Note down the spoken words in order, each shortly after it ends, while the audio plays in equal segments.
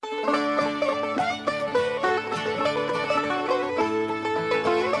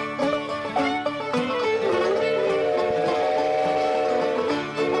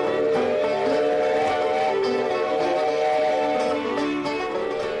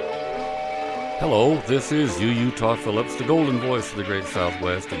Hello, this is Utah Phillips, the golden voice of the great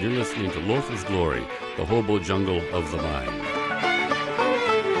Southwest, and you're listening to Loafers Glory, the hobo jungle of the mind.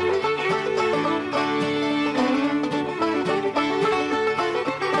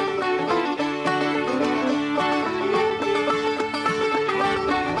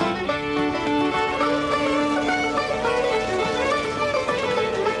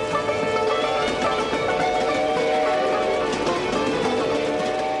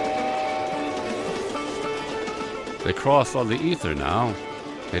 They cross on the ether now.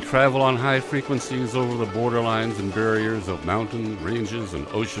 They travel on high frequencies over the borderlines and barriers of mountain ranges and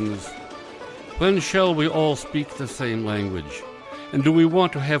oceans. When shall we all speak the same language? And do we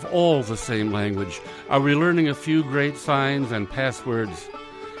want to have all the same language? Are we learning a few great signs and passwords?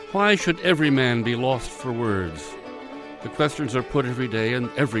 Why should every man be lost for words? The questions are put every day in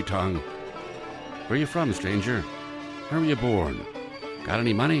every tongue. Where are you from, stranger? Where were you born? Got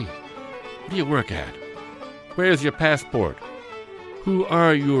any money? What do you work at? Where's your passport? Who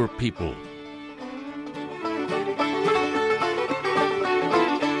are your people?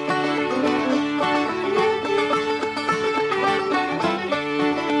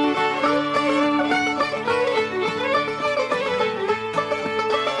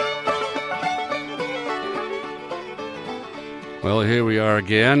 Well, here we are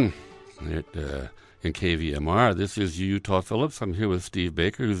again in KVMR. This is Utah Phillips. I'm here with Steve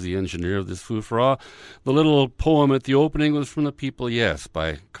Baker, who's the engineer of this foofra. The little poem at the opening was from The People Yes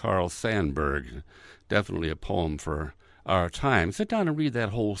by Carl Sandburg. Definitely a poem for our time. Sit down and read that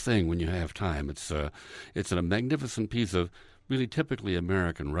whole thing when you have time. It's a magnificent piece of really typically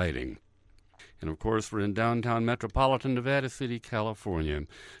American writing. And, of course, we're in downtown metropolitan Nevada City, California.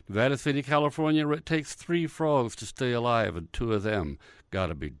 Nevada City, California, where it takes 3 frogs to stay alive, and 2 of them got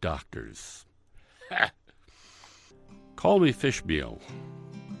to be doctors. Call me Fishmeal.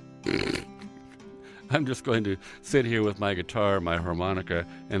 I'm just going to sit here with my guitar, my harmonica,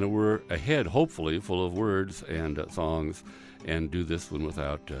 and a head, hopefully, full of words and songs, and do this one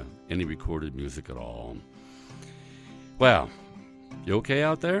without any recorded music at all. Well, you okay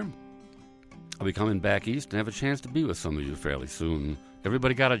out there? I'll be coming back east and have a chance to be with some of you fairly soon.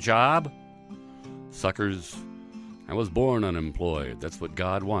 Everybody got a job? Suckers, I was born unemployed. That's what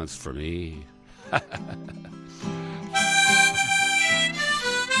God wants for me.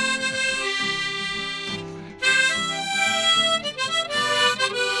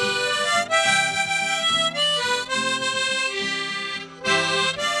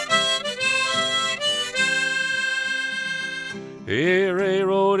 Here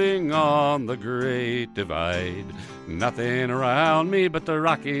eroding on the Great Divide, nothing around me but the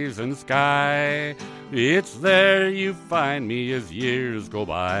Rockies and sky. It's there you find me as years go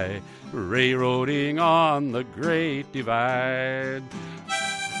by, railroading on the Great Divide.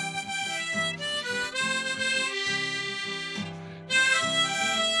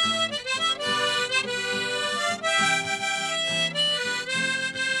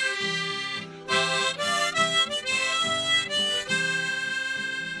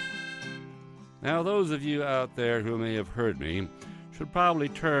 Now, those of you out there who may have heard me should probably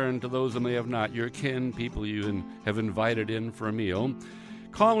turn to those who may have not, your kin, people you have invited in for a meal.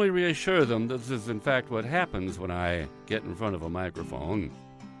 Calmly reassure them that this is in fact what happens when I get in front of a microphone.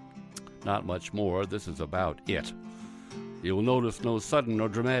 Not much more. This is about it. You will notice no sudden or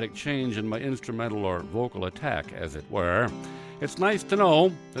dramatic change in my instrumental or vocal attack, as it were. It's nice to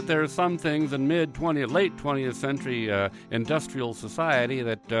know that there are some things in late 20th century industrial society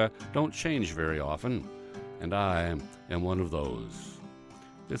that don't change very often, and I am one of those.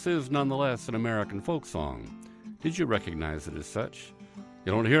 This is nonetheless an American folk song. Did you recognize it as such?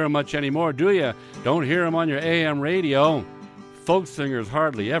 You don't hear them much anymore, do you? Don't hear them on your AM radio. Folk singers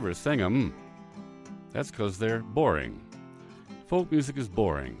hardly ever sing them. That's because they're boring. Folk music is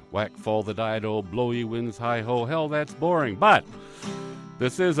boring. Whack, fall the dido, blow ye winds, hi-ho, hell, that's boring. But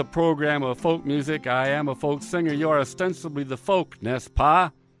this is a program of folk music. I am a folk singer. You're ostensibly the folk, n'est-ce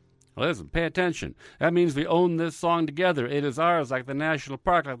pas? Listen, pay attention. That means we own this song together. It is ours, like the national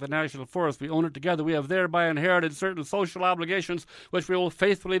park, like the national forest. We own it together. We have thereby inherited certain social obligations which we will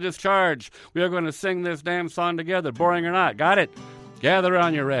faithfully discharge. We are going to sing this damn song together, boring or not. Got it? Gather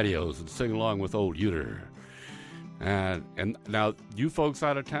on your radios and sing along with old Uter. And now, you folks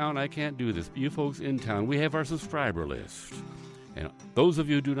out of town, I can't do this. But you folks in town, we have our subscriber list. And those of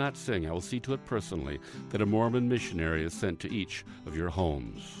you who do not sing, I will see to it personally that a Mormon missionary is sent to each of your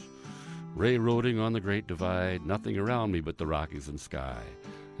homes. Railroading on the Great Divide, nothing around me but the Rockies and sky.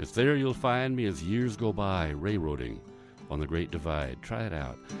 It's there you'll find me as years go by, railroading on the Great Divide. Try it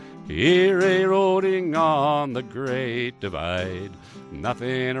out. railroading on the Great Divide.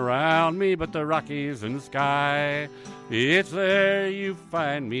 Nothing around me but the Rockies and sky. It's there you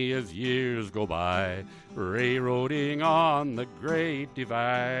find me as years go by, railroading on the Great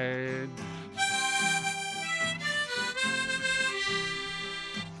Divide.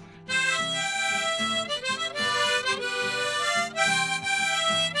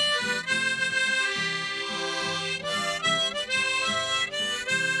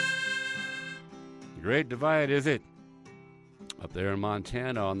 The Great Divide, is it? Up there in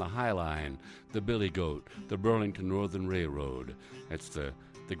Montana on the High Line, the Billy Goat, the Burlington Northern Railroad. That's the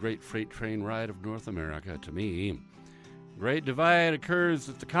great freight train ride of North America to me. Great Divide occurs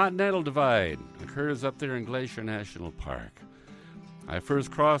at the Continental Divide. Occurs up there in Glacier National Park. I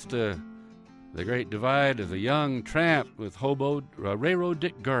first crossed the Great Divide as a young tramp with hobo Railroad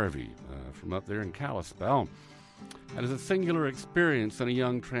Dick Garvey from up there in Kalispell. That is a singular experience in a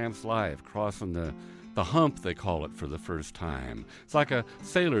young tramp's life, crossing the hump, they call it, for the first time. It's like a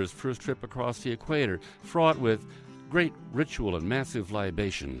sailor's first trip across the equator, fraught with great ritual and massive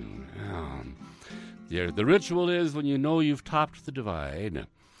libation. The ritual is when you know you've topped the divide,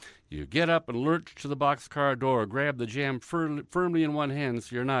 you get up and lurch to the boxcar door, grab the jam firmly in one hand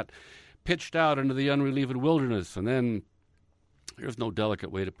so you're not pitched out into the unrelieved wilderness, and then there's no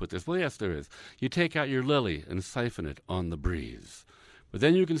delicate way to put this. Well, yes, there is. You take out your lily and siphon it on the breeze. But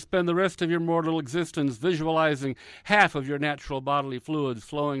then you can spend the rest of your mortal existence visualizing half of your natural bodily fluids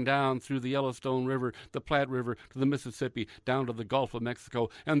flowing down through the Yellowstone River, the Platte River, to the Mississippi, down to the Gulf of Mexico,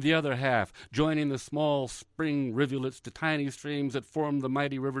 and the other half joining the small spring rivulets to tiny streams that form the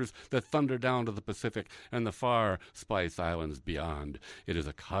mighty rivers that thunder down to the Pacific and the far Spice Islands beyond. It is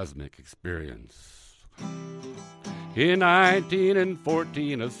a cosmic experience. In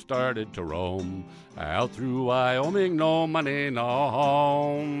 1914 I started to roam out through Wyoming, no money, no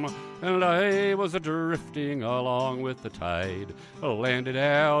home. And I was a-drifting along with the tide, landed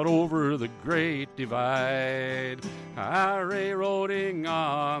out over the Great Divide. Railroading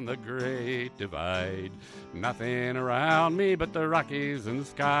on the Great Divide. Nothing around me but the Rockies and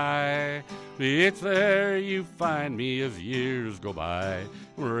sky. It's there you find me as years go by,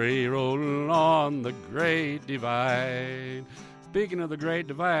 railroading on the Great Divide. Speaking of the Great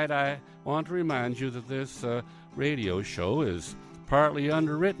Divide, I want to remind you that this radio show is partly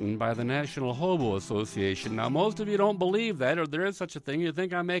underwritten by the National Hobo Association. Now, most of you don't believe that, or there is such a thing. You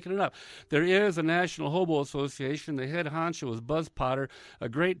think I'm making it up. There is a National Hobo Association. The head honcho is Buzz Potter, a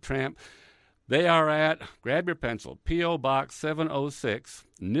great tramp. They are at, grab your pencil, P.O. Box 706,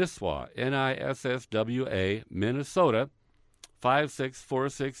 Nisswa, Nisswa, Minnesota,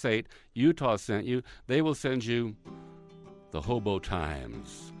 56468. Utah sent you. They will send you the Hobo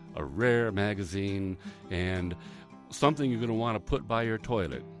Times, a rare magazine, and something you're going to want to put by your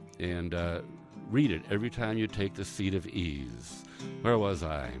toilet and read it every time you take the seat of ease. Where was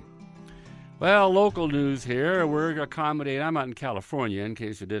I? Well, local news here. We're accommodating, I'm out in California, in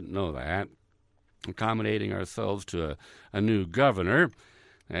case you didn't know that, accommodating ourselves to a new governor.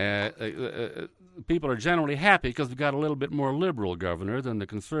 People are generally happy because we've got a little bit more liberal governor than the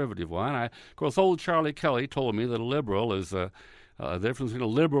conservative one. Of course, old Charlie Kelly told me that a liberal is the difference between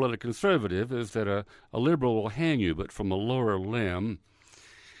a liberal and a conservative is that a liberal will hang you, but from a lower limb.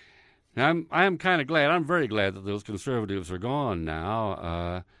 Now, I'm kind of glad. I'm very glad that those conservatives are gone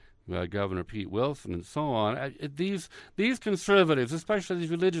now. Governor Pete Wilson and so on. These conservatives, especially these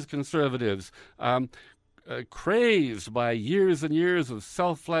religious conservatives, crazed by years and years of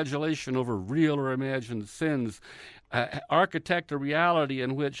self-flagellation over real or imagined sins, architect a reality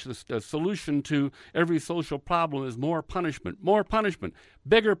in which the solution to every social problem is more punishment,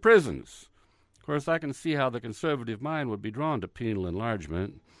 bigger prisons. Of course, I can see how the conservative mind would be drawn to penal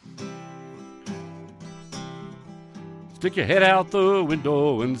enlargement. Stick your head out the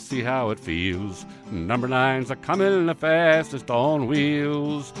window and see how it feels. Number 9's a-coming the fastest on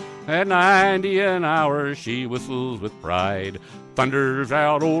wheels. At 90 an hour she whistles with pride. Thunders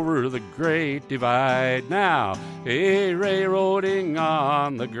out over the Great Divide. Now, railroading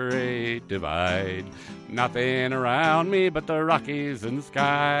on the Great Divide. Nothing around me but the Rockies and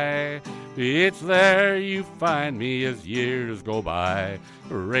sky. It's there you find me as years go by,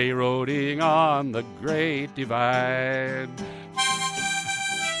 railroading on the Great Divide.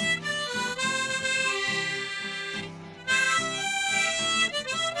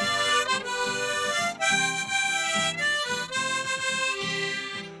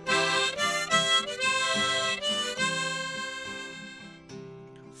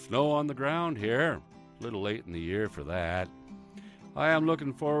 Snow on the ground here. A little late in the year for that. I am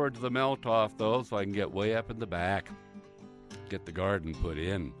looking forward to the melt-off, though, so I can get way up in the back, get the garden put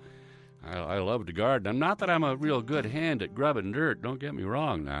in. I love to garden. Not that I'm a real good hand at grubbing dirt, don't get me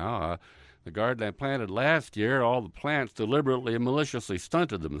wrong now. The garden I planted last year, all the plants deliberately and maliciously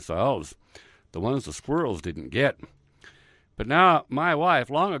stunted themselves, the ones the squirrels didn't get. But now my wife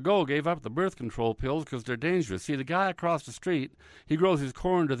long ago gave up the birth control pills because they're dangerous. See, the guy across the street, he grows his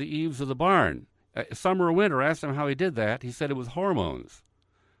corn to the eaves of the barn. Summer or winter, I asked him how he did that. He said it was hormones.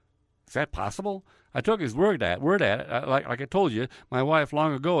 Is that possible? I took his word at it. Like I told you, my wife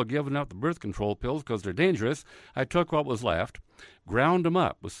long ago had given up the birth control pills because they're dangerous. I took what was left, ground them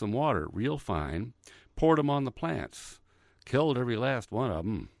up with some water real fine, poured them on the plants, killed every last one of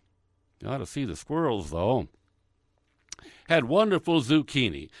them. You ought to see the squirrels, though. Had wonderful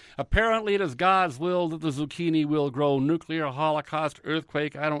zucchini. Apparently it is God's will that the zucchini will grow. Nuclear holocaust,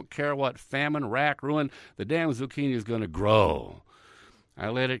 earthquake, I don't care what, famine, rack, ruin, the damn zucchini is going to grow. I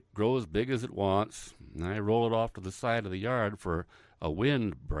let it grow as big as it wants, and I roll it off to the side of the yard for a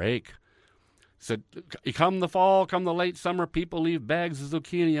wind break. Said, come the fall, come the late summer, people leave bags of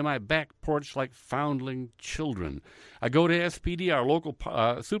zucchini on my back porch like foundling children. I go to SPD, our local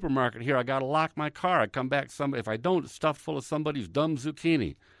supermarket here. I got to lock my car. I come back, if I don't, it's stuffed full of somebody's dumb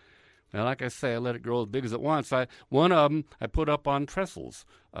zucchini. Now, like I say, I let it grow as big as it wants. One of them I put up on trestles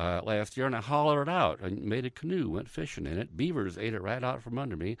last year, and I hollowed it out. I made a canoe, went fishing in it. Beavers ate it right out from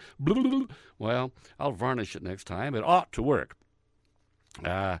under me. Well, I'll varnish it next time. It ought to work.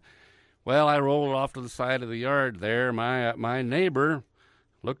 Well, I rolled it off to the side of the yard there. My neighbor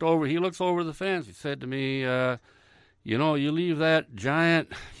looked over. He looks over the fence. He said to me, you leave that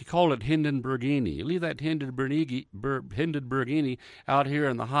giant, he called it Hindenburgini. You leave that Hindenburgini out here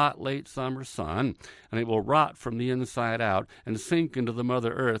in the hot, late summer sun, and it will rot from the inside out and sink into the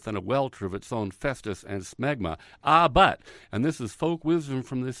Mother Earth in a welter of its own festus and smegma. But, and this is folk wisdom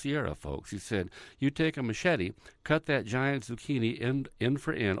from the Sierra folks, he said, you take a machete, cut that giant zucchini end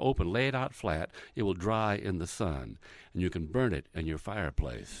for end, open, lay it out flat, it will dry in the sun, and you can burn it in your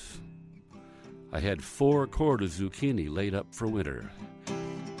fireplace. I had 4 quart of zucchini laid up for winter.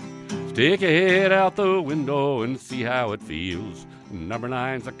 Stick your head out the window and see how it feels. Number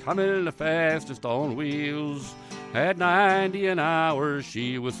 9's a-coming the fastest on wheels. At 90 an hour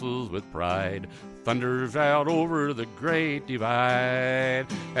she whistles with pride. Thunders out over the Great Divide.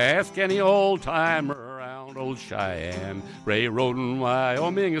 Ask any old-timer around old Cheyenne. Railroad in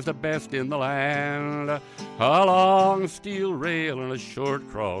Wyoming is the best in the land. A long steel rail and a short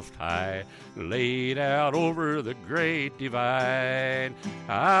cross tie laid out over the Great Divide.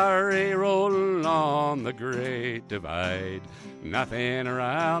 Railroading on the Great Divide. Nothing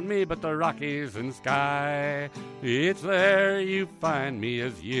around me but the Rockies and sky. It's there you find me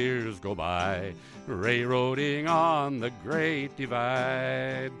as years go by, railroading on the Great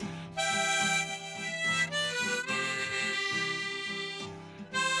Divide.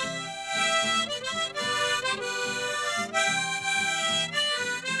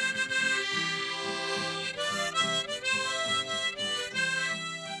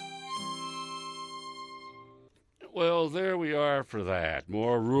 Well, there we are for that.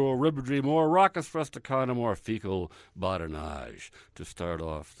 More rural ribaldry, more raucous rusticana, more fecal badinage to start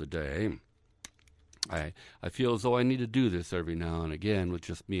off the day. I feel as though I need to do this every now and again with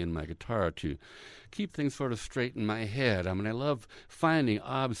just me and my guitar to keep things sort of straight in my head. I mean, I love finding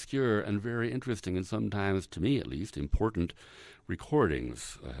obscure and very interesting and sometimes, to me at least, important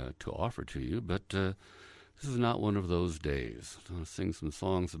recordings to offer to you. But this is not one of those days. I'm going to sing some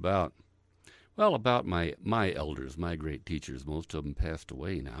songs about my elders, my great teachers. Most of them passed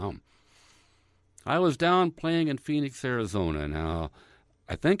away now. I was down playing in Phoenix, Arizona. Now,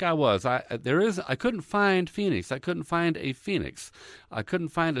 I think I was. I couldn't find Phoenix. I couldn't find a Phoenix. I couldn't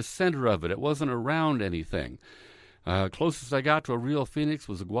find a center of it. It wasn't around anything. Closest I got to a real Phoenix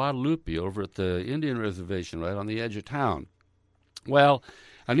was Guadalupe over at the Indian Reservation right on the edge of town. Well,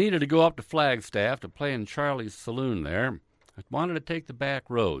 I needed to go up to Flagstaff to play in Charlie's Saloon there. I wanted to take the back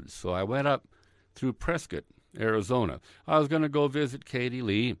roads, so I went up through Prescott, Arizona. I was going to go visit Katie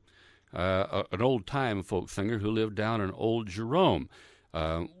Lee, an old-time folk singer who lived down in Old Jerome,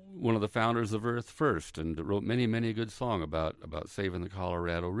 one of the founders of Earth First, and wrote many, many good songs about saving the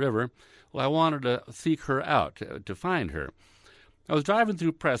Colorado River. Well, I wanted to seek her out, to find her. I was driving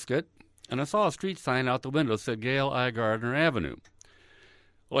through Prescott, and I saw a street sign out the window that said Gail I. Gardner Avenue.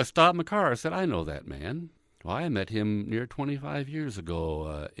 Well, I stopped my car. I said, I know that man. Well, I met him near 25 years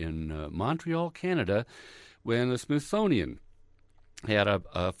ago in Montreal, Canada, when the Smithsonian had a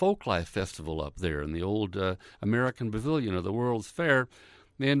folklife festival up there in the old American Pavilion of the World's Fair.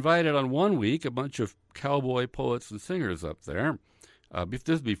 They invited on one week a bunch of cowboy poets and singers up there. This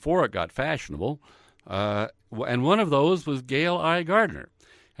is before it got fashionable. And one of those was Gail I. Gardner.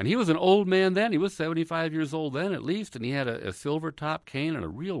 And he was an old man then. He was 75 years old then at least, and he had a silver-top cane and a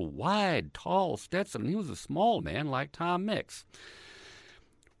real wide, tall Stetson, and he was a small man like Tom Mix.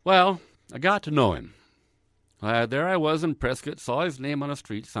 Well, I got to know him. There I was in Prescott, saw his name on a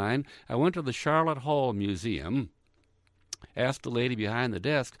street sign. I went to the Charlotte Hall Museum, asked the lady behind the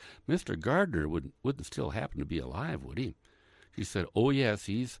desk, Mr. Gardner wouldn't still happen to be alive, would he? She said, oh, yes,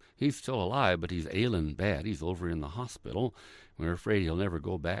 he's still alive, but he's ailing bad. He's over in the hospital. We're afraid he'll never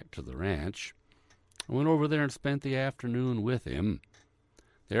go back to the ranch. I went over there and spent the afternoon with him.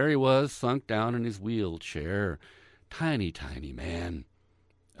 There he was, sunk down in his wheelchair. Tiny, tiny man.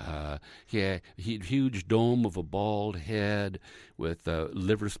 He had a huge dome of a bald head with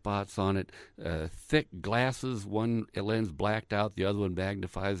liver spots on it, thick glasses, one lens blacked out, the other one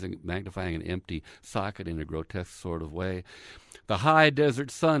magnifying an empty socket in a grotesque sort of way. The high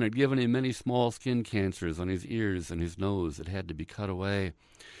desert sun had given him many small skin cancers on his ears and his nose that had to be cut away,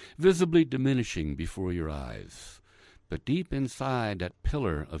 visibly diminishing before your eyes. But deep inside, that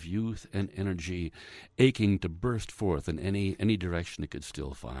pillar of youth and energy, aching to burst forth in any direction it could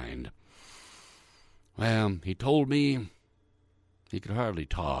still find. Well, he told me he could hardly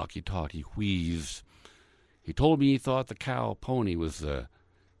talk. He wheezed. He told me he thought the cow pony was the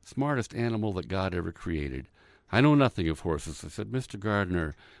smartest animal that God ever created. I know nothing of horses. I said, Mr.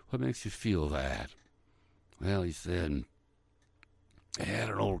 Gardner, what makes you feel that? Well, he said, I had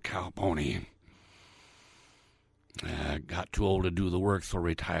an old cow pony. Got too old to do the work, so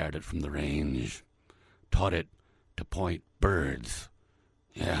retired it from the range. Taught it to point birds.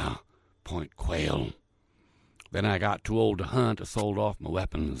 Yeah, point quail. Then I got too old to hunt. I sold off my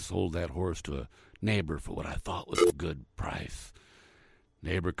weapons, sold that horse to a neighbor for what I thought was a good price.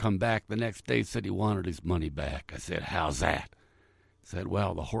 Neighbor come back the next day, said he wanted his money back. I said, how's that? He said,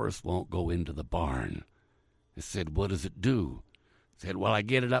 well, the horse won't go into the barn. I said, what does it do? Said, well, I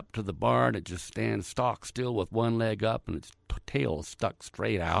get it up to the barn. It just stands stock still with one leg up and its tail stuck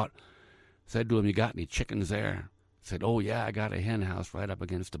straight out. Said to him, you got any chickens there? Said, oh, yeah, I got a hen house right up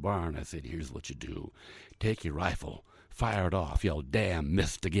against the barn. I said, here's what you do. Take your rifle, fire it off, yell, damn,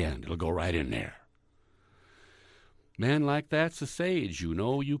 missed again. It'll go right in there. Man like that's a sage, you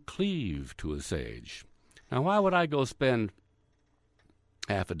know. You cleave to a sage. Now, why would I go spend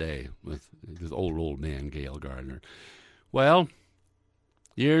half a day with this old man, Gale Gardner? Well,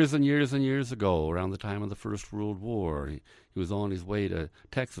 years and years and years ago, around the time of the First World War, he was on his way to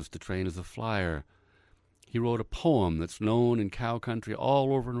Texas to train as a flyer. He wrote a poem that's known in cow country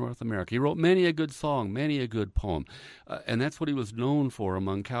all over North America. He wrote many a good song, many a good poem, and that's what he was known for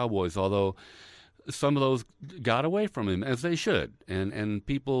among cowboys, although some of those got away from him, as they should. And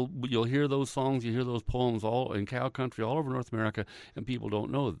people, you'll hear those songs, you hear those poems all in cow country all over North America, and people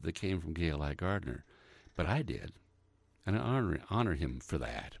don't know that they came from Gale I. Gardner. But I did. And I honor him for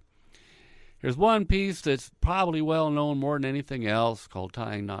that. There's one piece that's probably well known more than anything else, called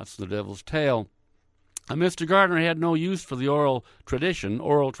Tying Knots in the Devil's Tail. Mr. Gardner had no use for the oral tradition,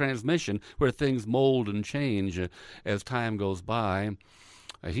 oral transmission, where things mold and change as time goes by.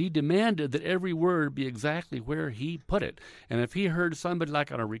 He demanded that every word be exactly where he put it. And if he heard somebody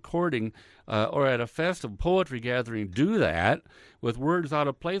like on a recording or at a festival poetry gathering do that with words out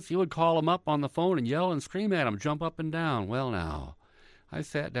of place, he would call them up on the phone and yell and scream at them, jump up and down. Well, now, I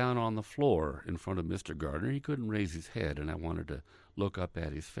sat down on the floor in front of Mr. Gardner. He couldn't raise his head, and I wanted to look up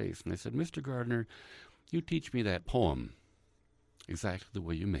at his face. And I said, Mr. Gardner, you teach me that poem exactly the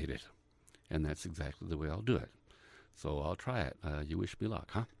way you made it. And that's exactly the way I'll do it. So I'll try it. You wish me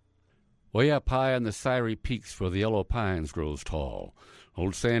luck, huh? Way up high on the Syrie Peaks where the yellow pines grows tall,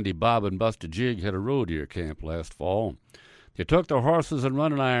 old Sandy Bob and Buster Jig had a roe deer camp last fall. They took their horses and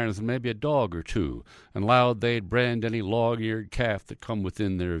running irons and maybe a dog or two, and lowed they'd brand any log-eared calf that come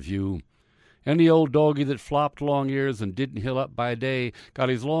within their view. Any old doggy that flopped long ears and didn't hill up by day got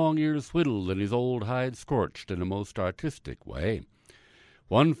his long ears whittled and his old hide scorched in a most artistic way.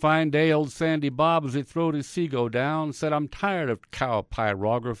 One fine day, old Sandy Bob, as he throwed his Seago down, said, I'm tired of cow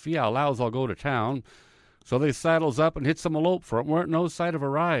pyrography. I allows I'll go to town. So they saddles up and hits 'em a lope, for it weren't no sight of a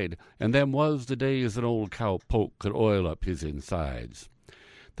ride, and them was the days an old cowpoke could oil up his insides.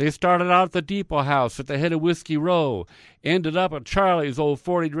 They started out at the depot house at the head of Whiskey Row, ended up at Charlie's old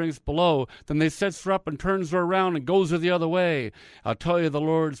 40 drinks below, then they sets her up and turns her around and goes her the other way. I'll tell you the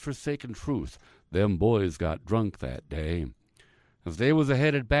Lord's forsaken truth, them boys got drunk that day. As they was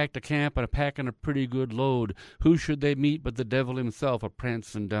a-headed back to camp and a-packing a pretty good load, who should they meet but the devil himself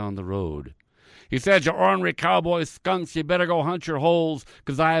a-prancing down the road. He said, you ornery cowboy skunks, you better go hunt your holes,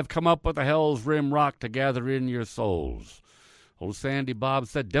 'cause I have come up with the hell's rim rock to gather in your souls. Old Sandy Bob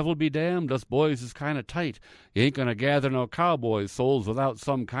said, "Devil be damned, us boys is kind of tight. You ain't going to gather no cowboys' souls without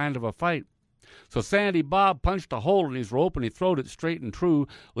some kind of a fight." So Sandy Bob punched a hole in his rope, and he throwed it straight and true,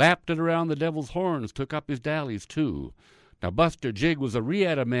 lapped it around the devil's horns, took up his dallies too. Now Buster Jig was a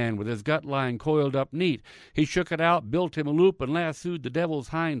riata man with his gut line coiled up neat. He shook it out, built him a loop, and lassoed the devil's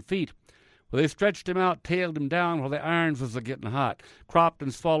hind feet. Well, they stretched him out, tailed him down while the irons was a-getting hot, cropped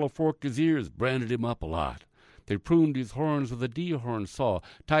and swallow-forked his ears, branded him up a lot. They pruned his horns with a D-horn saw,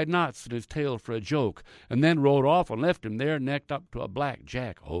 tied knots in his tail for a joke, and then rode off and left him there necked up to a black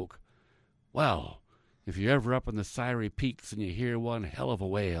jack oak. Well, if you're ever up in the Syrie Peaks and you hear one hell of a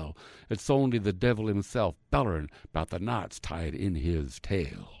wail, it's only the devil himself bellerin' about the knots tied in his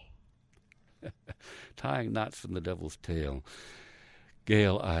tail. Tying knots in the devil's tail.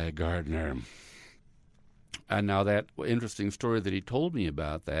 Gale I. Gardner. And now that interesting story that he told me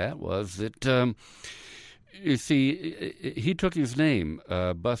about that was that, you see, he took his name,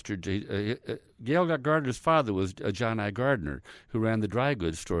 Buster J. Gale Gardner's father was John I. Gardner, who ran the dry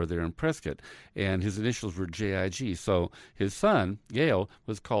goods store there in Prescott, and his initials were J.I.G. So his son, Gale,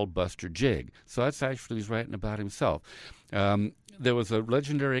 was called Buster Jig. So that's actually he's writing about himself. There was a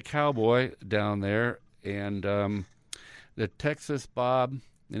legendary cowboy down there, and the Texas Bob,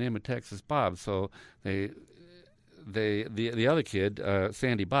 the name of Texas Bob. So the other kid,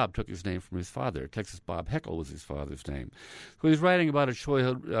 Sandy Bob, took his name from his father. Texas Bob Heckle was his father's name. So he's writing about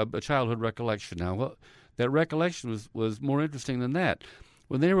a childhood recollection. Now, that recollection was more interesting than that.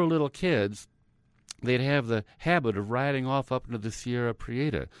 When they were little kids, they'd have the habit of riding off up into the Sierra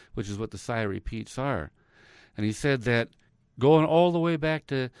Prieta, which is what the Syrie Peaks are. And he said that going all the way back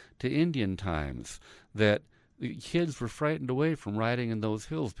to Indian times, that the kids were frightened away from riding in those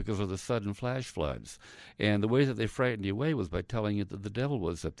hills because of the sudden flash floods. And the way that they frightened you away was by telling you that the devil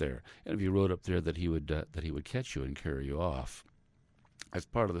was up there. And if you rode up there, that he would catch you and carry you off. That's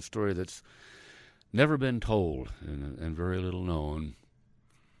part of the story that's never been told and very little known.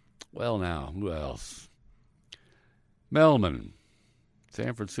 Well, now, who else? Melman.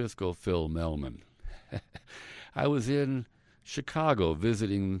 San Francisco Phil Melman. I was in Chicago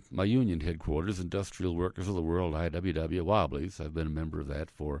visiting my union headquarters, Industrial Workers of the World, IWW Wobblies. I've been a member of that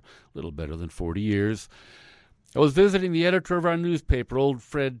for a little better than 40 years. I was visiting the editor of our newspaper, old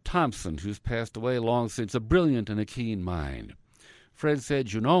Fred Thompson, who's passed away long since, a brilliant and a keen mind. Fred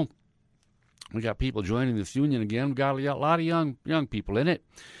said, "You know, we got people joining this union again. We got a lot of young people in it.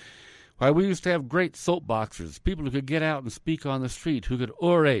 Why, we used to have great soapboxers, people who could get out and speak on the street, who could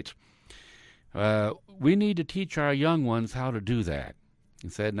orate. We need to teach our young ones how to do that." He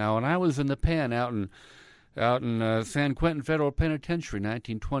said, "Now, when I was in the pen out in San Quentin Federal Penitentiary,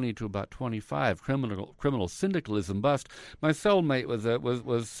 1920 to about 25, criminal syndicalism bust, my cellmate was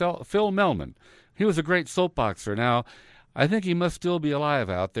Phil Melman. He was a great soapboxer. Now, I think he must still be alive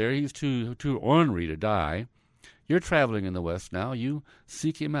out there. He's too ornery to die. You're traveling in the West now. You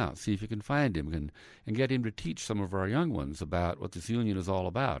seek him out, see if you can find him, and get him to teach some of our young ones about what this union is all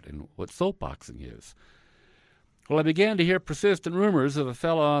about and what soapboxing is." Well, I began to hear persistent rumors of a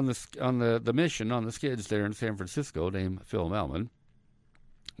fellow on the mission on the skids there in San Francisco named Phil Melman.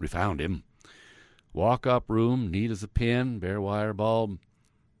 We found him. Walk-up room, neat as a pin, bare wire bulb.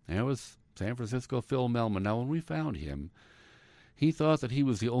 There was San Francisco Phil Melman. Now, when we found him, he thought that he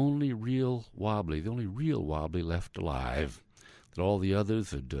was the only real Wobbly left alive, that all the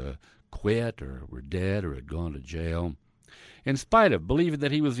others had quit or were dead or had gone to jail. In spite of believing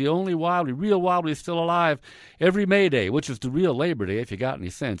that he was the only real Wobbly still alive, every May Day, which is the real Labor Day if you got any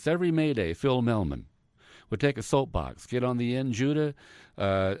sense, every May Day, Phil Melman would take a soapbox, get on the N-Judah,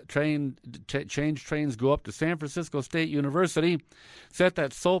 change trains, go up to San Francisco State University, set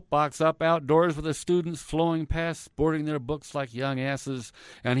that soapbox up outdoors with the students flowing past, sporting their books like young asses,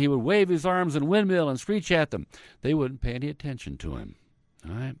 and he would wave his arms and windmill and screech at them. They wouldn't pay any attention to him.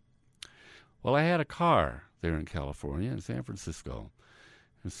 All right? Well, I had a car there in California, in San Francisco.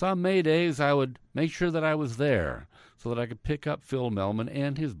 And some May days I would make sure that I was there so that I could pick up Phil Melman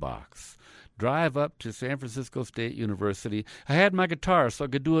and his box, drive up to San Francisco State University. I had my guitar so I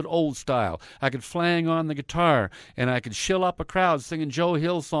could do it old style. I could flang on the guitar, and I could shill up a crowd singing Joe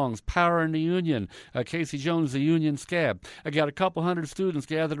Hill songs, Power in the Union, Casey Jones, the Union Scab. I got a couple hundred students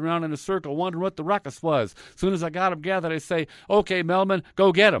gathered around in a circle wondering what the ruckus was. As soon as I got them gathered, I say, "Okay, Melman,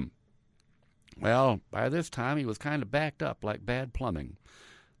 go get them." Well, by this time, he was kind of backed up like bad plumbing.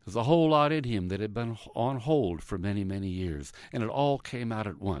 There's a whole lot in him that had been on hold for many, many years, and it all came out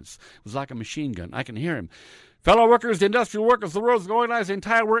at once. It was like a machine gun. I can hear him. Fellow workers, the industrial workers, the world's organized the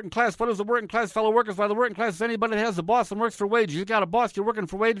entire working class. What is the working class? Fellow workers, by the working class is anybody that has a boss and works for wages. You got a boss, you're working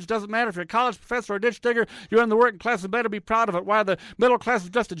for wages. Doesn't matter if you're a college professor or a ditch digger. You're in the working class and better be proud of it. Why the middle class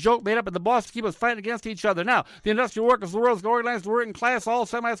is just a joke made up and the boss to keep us fighting against each other. Now, the industrial workers, the world's organized the working class, all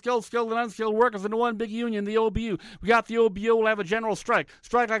semi-skilled, skilled, and unskilled workers into one big union, the OBU. We got the OBU. We'll have a general strike.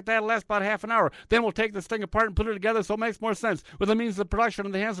 Strike like that will last about half an hour. Then we'll take this thing apart and put it together so it makes more sense. With the means of production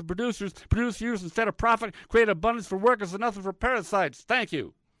in the hands of producers, produce use instead of profit, create abundance for workers and nothing for parasites. Thank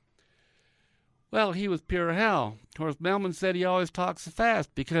you. Well, he was pure hell. Of course, Melman said he always talks so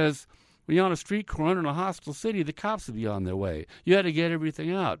fast because when you're on a street corner in a hostile city, the cops would be on their way. You had to get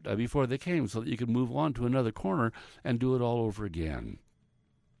everything out before they came so that you could move on to another corner and do it all over again.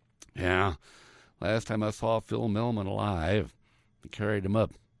 Yeah, last time I saw Phil Melman alive, they carried him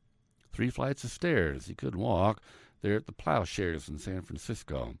up 3 flights of stairs. He couldn't walk. They're at the Plowshares in San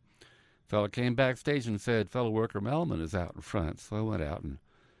Francisco. Fellow came backstage and said, fellow worker Melman is out in front. So I went out and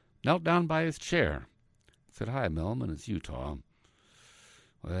knelt down by his chair. I said, hi, Melman, it's Utah.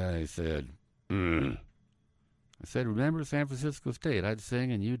 Well, he said, I said, remember San Francisco State? I'd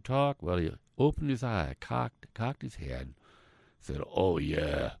sing and you'd talk. Well, he opened his eye, cocked his head, said, oh,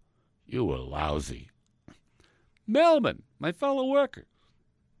 yeah, you were lousy. Melman, my fellow worker.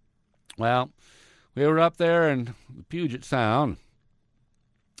 Well, we were up there in the Puget Sound.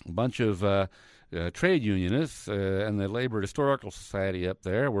 A bunch of trade unionists and the Labor Historical Society up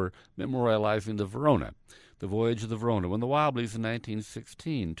there were memorializing the Verona, the voyage of the Verona, when the Wobblies in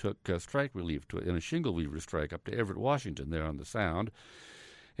 1916 took strike relief in a shingle weaver strike up to Everett, Washington, there on the Sound.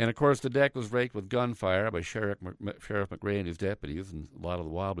 And, of course, the deck was raked with gunfire by Sheriff McRae and his deputies, and a lot of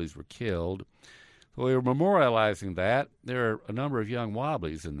the Wobblies were killed. So we were memorializing that. There are a number of young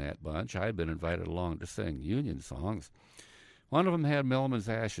Wobblies in that bunch. I had been invited along to sing Union songs. One of them had Melman's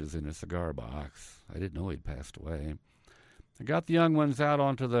ashes in a cigar box. I didn't know he'd passed away. I got the young ones out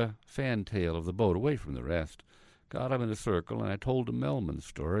onto the fantail of the boat, away from the rest, got them in a circle, and I told them Melman's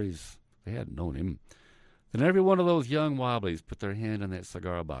stories. They hadn't known him. Then every one of those young Wobblies put their hand in that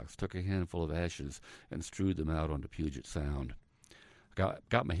cigar box, took a handful of ashes, and strewed them out onto Puget Sound. I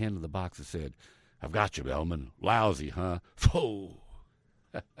got my hand in the box and said, I've got you, Melman. Lousy, huh? Pho!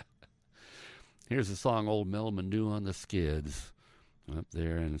 Here's a song old Melman knew on the skids up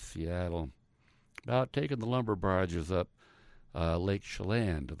there in Seattle about taking the lumber barges up Lake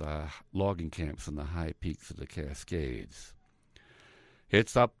Chelan to the logging camps in the high peaks of the Cascades.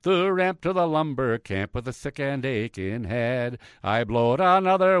 It's up the ramp to the lumber camp with a sick and aching head. I blowed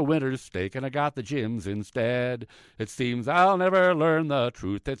another winter's steak and I got the Jims instead. It seems I'll never learn the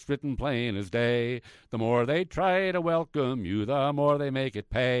truth that's written plain as day. The more they try to welcome you, the more they make it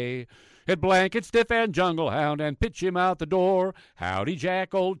pay. Hit blanket, stiff, and jungle hound and pitch him out the door. Howdy,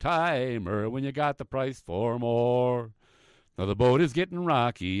 Jack, old-timer, when you got the price for more. Now the boat is getting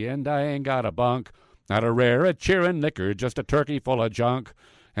rocky and I ain't got a bunk. Not a rare, a cheering liquor, just a turkey full of junk.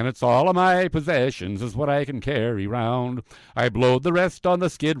 And it's all of my possessions is what I can carry round. I blowed the rest on the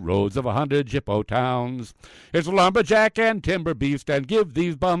skid roads of 100 Jippo towns. It's lumberjack and timber beast and give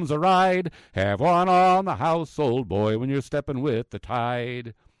these bums a ride. Have one on the house, old boy, when you're stepping with the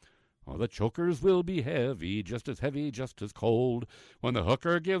tide. Oh, the chokers will be heavy, just as cold, when the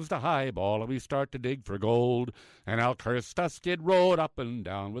hooker gives the highball and we start to dig for gold. And I'll curse the skid road up and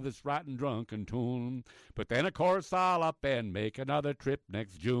down with its rotten drunken tune. But then, of course, I'll up and make another trip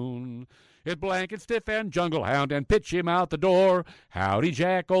next June. Hit blanket, stiff, and jungle hound and pitch him out the door. Howdy,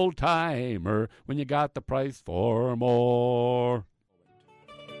 Jack, old-timer, when you got the price for more.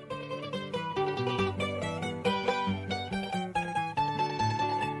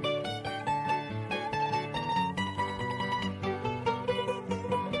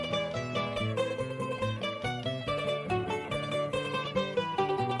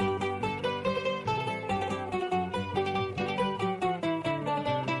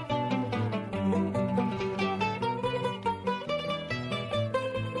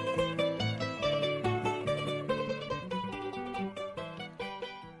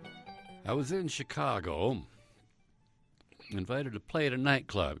 I was in Chicago, invited to play at a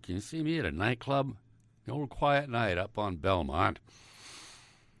nightclub. Can you see me at a nightclub? The old quiet night up on Belmont.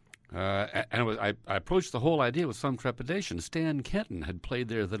 I approached the whole idea with some trepidation. Stan Kenton had played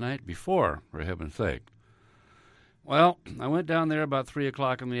there the night before, for heaven's sake. Well, I went down there about 3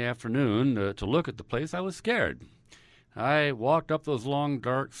 o'clock in the afternoon to look at the place. I was scared. I walked up those long,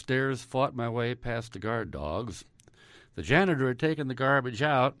 dark stairs, fought my way past the guard dogs. The janitor had taken the garbage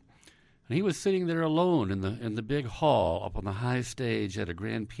out, And he was sitting there alone in the big hall up on the high stage at a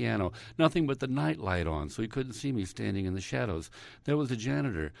grand piano, nothing but the night light on, so he couldn't see me standing in the shadows. There was a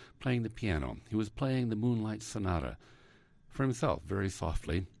janitor playing the piano. He was playing the Moonlight Sonata for himself, very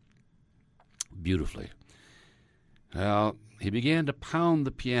softly, beautifully. Well, he began to pound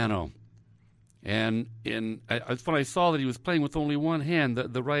the piano. And when I saw that he was playing with only one hand,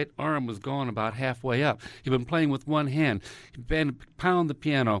 the right arm was gone about halfway up. He'd been playing with one hand. He began to pound the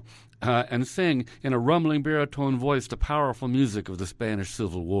piano and sing in a rumbling baritone voice the powerful music of the Spanish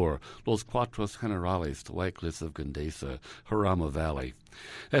Civil War, Los Cuatro Generales, the White Cliffs of Gandesa, Jarama Valley.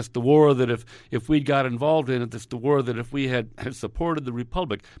 That's the war that if we'd got involved in it, that's the war that if we had supported the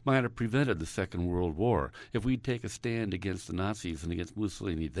Republic might have prevented the Second World War. If we'd take a stand against the Nazis and against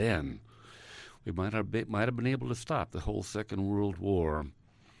Mussolini then, we might have been able to stop the whole Second World War.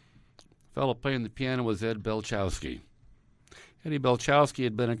 The fellow playing the piano was Ed Belchowski. Eddie Belchowski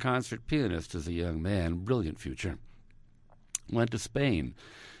had been a concert pianist as a young man, brilliant future. Went to Spain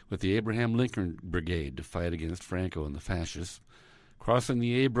with the Abraham Lincoln Brigade to fight against Franco and the fascists. Crossing the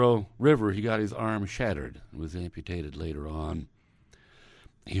Ebro River, he got his arm shattered and was amputated later on.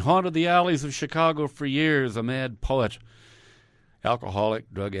 He haunted the alleys of Chicago for years, a mad poet,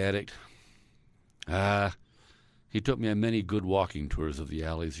 alcoholic, drug addict. He took me on many good walking tours of the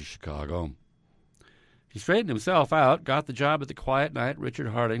alleys of Chicago. He straightened himself out, got the job at the Quiet Night. Richard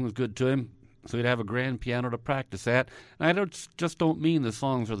Harding was good to him, so he'd have a grand piano to practice at. And I just don't mean the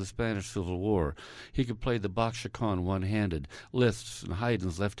songs of the Spanish Civil War. He could play the Bach Chaconne one-handed, Liszt's and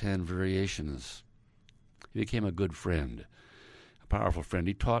Haydn's left-hand variations. He became a good friend, a powerful friend.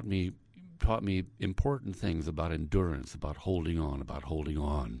 He taught me important things about endurance, about holding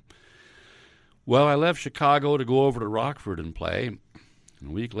on. Well, I left Chicago to go over to Rockford and play. And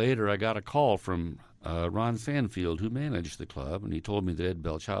a week later, I got a call from Ron Sandfield, who managed the club, and he told me that Ed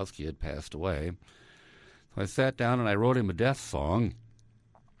Belchowski had passed away. So I sat down and I wrote him a death song.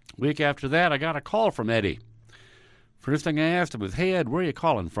 A week after that, I got a call from Eddie. First thing I asked him was, "Hey, Ed, where are you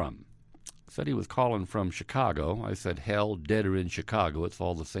calling from?" He said he was calling from Chicago. I said, "Hell, dead or in Chicago, it's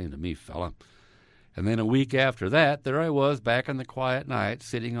all the same to me, fella." And then a week after that, there I was back in the Quiet Night,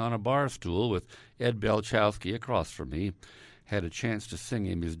 sitting on a bar stool with Ed Belchowski across from me. Had a chance to sing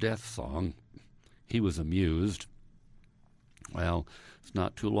him his death song. He was amused. Well, it's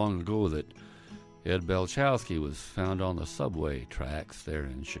not too long ago that Ed Belchowski was found on the subway tracks there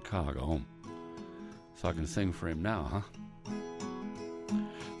in Chicago. So I can sing for him now, huh?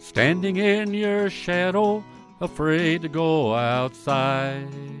 Standing in your shadow, afraid to go outside.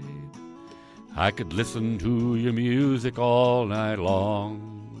 I could listen to your music all night long.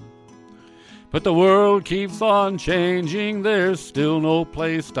 But the world keeps on changing, there's still no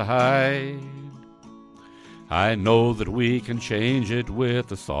place to hide. I know that we can change it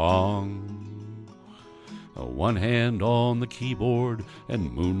with a song. One hand on the keyboard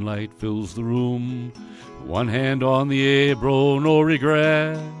and moonlight fills the room. One hand on the Ebro, no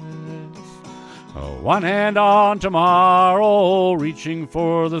regrets. One hand on tomorrow, reaching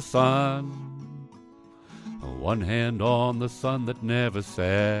for the sun. One hand on the sun that never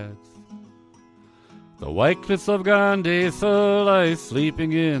sets. The White Cliffs of Gandesa lie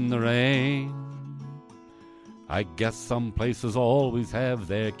sleeping in the rain. I guess some places always have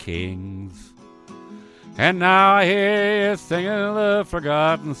their kings. And now I hear you singing the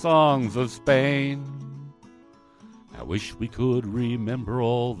forgotten songs of Spain. I wish we could remember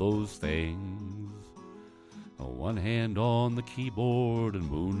all those things. One hand on the keyboard and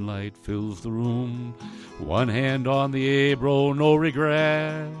moonlight fills the room. One hand on the Ebro, no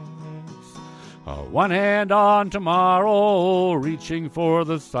regrets. One hand on tomorrow, reaching for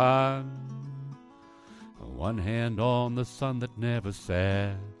the sun. One hand on the sun that never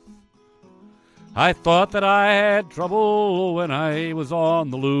sets. I thought that I had trouble when I was on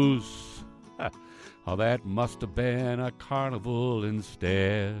the loose. Oh, that must have been a carnival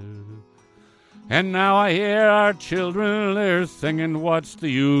instead. And now I hear our children, they're singing, what's the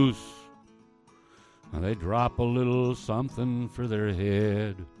use? They drop a little something for their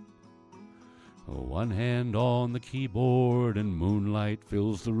head. One hand on the keyboard and moonlight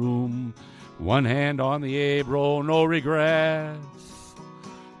fills the room. One hand on the Ebro, no regrets.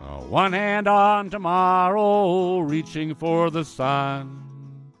 One hand on tomorrow, reaching for the sun.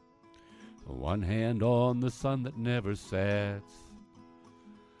 One hand on the sun that never sets.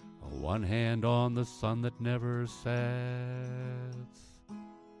 One hand on the sun that never sets.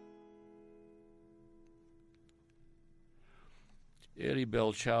 Eddie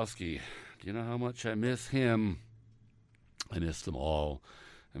Belchowski. Do you know how much I miss him? I miss them all.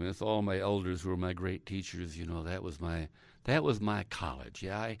 I miss all my elders who were my great teachers. You know, that was my That was my college.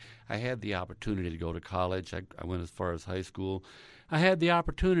 Yeah, I had the opportunity to go to college. I went as far as high school. I had the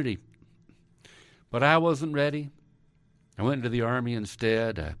opportunity, but I wasn't ready. I went into the Army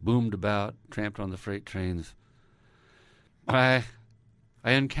instead. I boomed about, tramped on the freight trains. I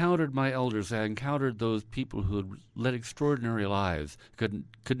encountered my elders. I encountered those people who had led extraordinary lives, could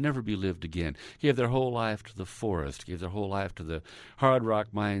never be lived again. Gave their whole life to the forest, gave their whole life to the hard rock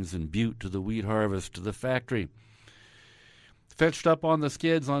mines in Butte, to the wheat harvest, to the factory. Fetched up on the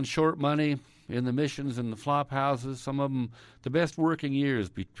skids on short money in the missions and the flop houses, some of them the best working years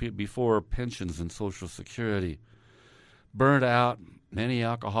before pensions and Social Security. Burned out, many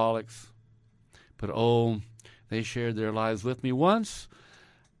alcoholics, but they shared their lives with me. Once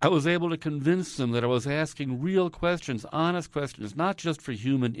I was able to convince them that I was asking real questions, honest questions, not just for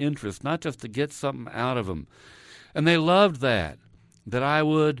human interest, not just to get something out of them. And they loved that I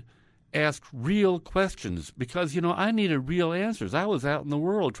would ask real questions because, I needed real answers. I was out in the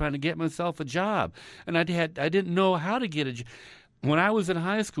world trying to get myself a job, and I didn't know how to get a job. When I was in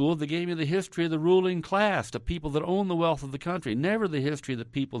high school, they gave me the history of the ruling class, the people that own the wealth of the country, never the history of the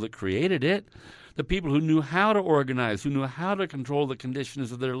people that created it, the people who knew how to organize, who knew how to control the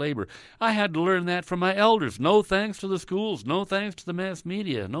conditions of their labor. I had to learn that from my elders. No thanks to the schools, no thanks to the mass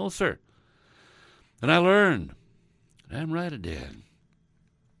media, no, sir. And I learned. Damn right I did.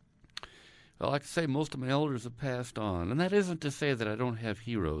 Well, like I say, most of my elders have passed on, and that isn't to say that I don't have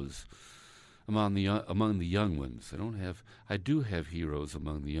heroes among the young ones. I do have heroes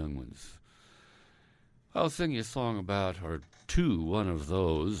among the young ones. I'll sing you a song about, or two, one of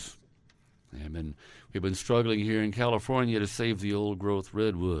those. We've been struggling here in California to save the old-growth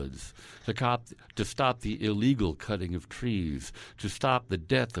redwoods, to stop the illegal cutting of trees, to stop the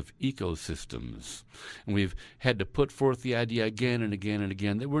death of ecosystems. And we've had to put forth the idea again and again and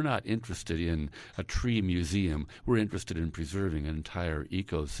again that we're not interested in a tree museum. We're interested in preserving an entire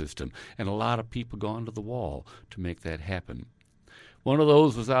ecosystem. And a lot of people gone to the wall to make that happen. One of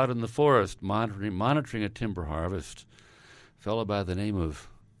those was out in the forest monitoring a timber harvest. A fellow by the name of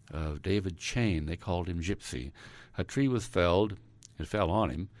David Chain, they called him Gypsy. A tree was felled, it fell on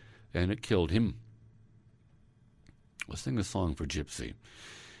him, and it killed him. We'll sing a song for Gypsy.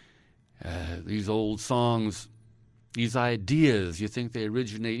 These old songs, these ideas, you think they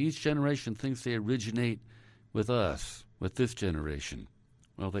originate, each generation thinks they originate with us, with this generation.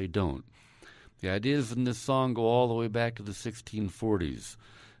 Well, they don't. The ideas in this song go all the way back to the 1640s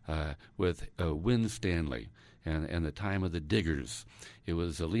with Winstanley and the time of the Diggers. It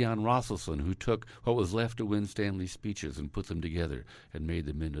was Leon Rosselson who took what was left of Winstanley's speeches and put them together and made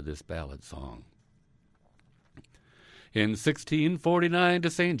them into this ballad song. In 1649 to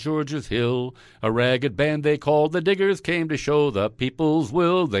St. George's Hill, a ragged band they called the Diggers came to show the people's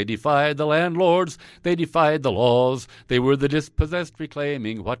will. They defied the landlords, they defied the laws. They were the dispossessed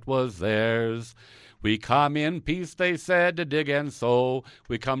reclaiming what was theirs. We come in peace, they said, to dig and sow.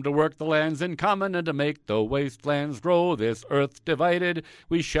 We come to work the lands in common and to make the wastelands grow. This earth divided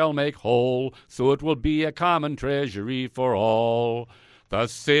we shall make whole, so it will be a common treasury for all. The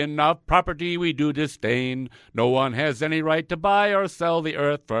sin of property we do disdain. No one has any right to buy or sell the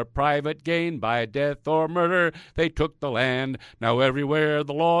earth for private gain. By death or murder they took the land. Now everywhere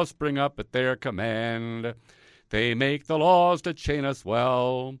the laws spring up at their command. They make the laws to chain us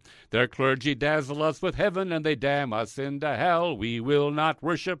well. Their clergy dazzle us with heaven, and they damn us into hell. We will not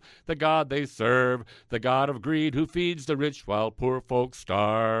worship the God they serve, the God of greed who feeds the rich while poor folks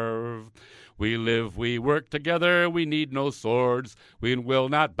starve. We live, we work together, we need no swords. We will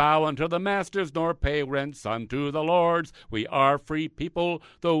not bow unto the masters, nor pay rents unto the lords. We are free people,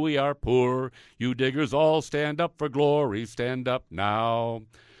 though we are poor. You diggers all stand up for glory, stand up now.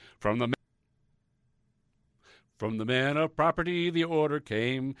 From the men of property the order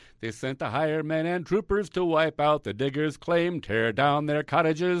came. They sent the hired men and troopers to wipe out the diggers' claim, tear down their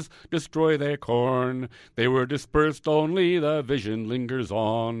cottages, destroy their corn. They were dispersed, only the vision lingers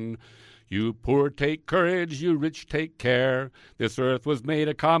on. You poor take courage, you rich take care. This earth was made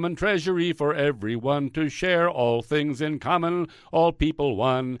a common treasury for everyone to share. All things in common, all people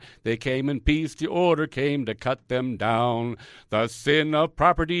one. They came in peace, the order came to cut them down. The sin of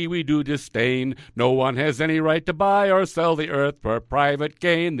property we do disdain. No one has any right to buy or sell the earth for private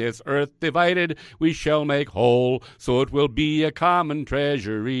gain. This earth divided we shall make whole, so it will be a common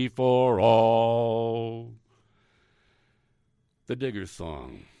treasury for all. The Digger's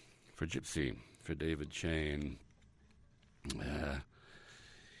Song. For Gypsy, for David Chain.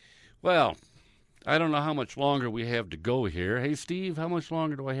 Well, I don't know how much longer we have to go here. Hey, Steve, how much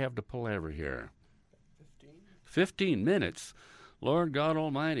longer do I have to palaver here? 15 minutes? Lord God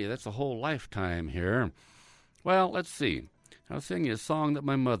Almighty, that's a whole lifetime here. Well, let's see. I'll sing you a song that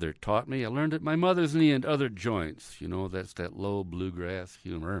my mother taught me. I learned at my mother's knee and other joints. You know, that's that low bluegrass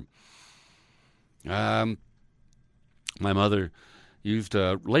humor. My mother used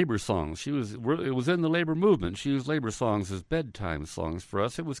labor songs. It was in the labor movement. She used labor songs as bedtime songs for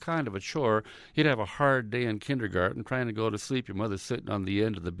us. It was kind of a chore. You'd have a hard day in kindergarten trying to go to sleep. Your mother's sitting on the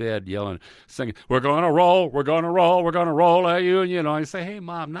end of the bed yelling, singing, "We're going to roll, we're going to roll, we're going to roll at you." And, you know, you say, "Hey,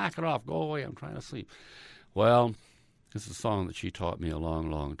 Mom, knock it off. Go away. I'm trying to sleep." Well, this is a song that she taught me a long,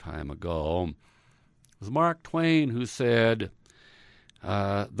 long time ago. It was Mark Twain who said,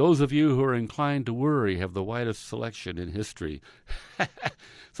 those of you who are inclined to worry have the widest selection in history.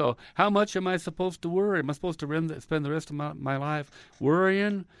 So how much am I supposed to worry? Am I supposed to spend the rest of my life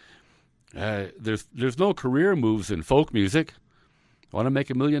worrying? There's no career moves in folk music. Want to make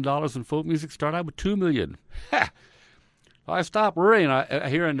 $1 million in folk music? Start out with $2 million. I stopped worrying.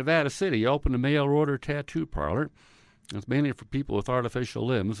 Here in Nevada City, I opened a mail-order tattoo parlor. It's mainly for people with artificial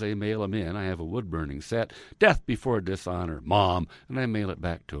limbs. They mail them in. I have a wood-burning set, Death Before Dishonor, Mom, and I mail it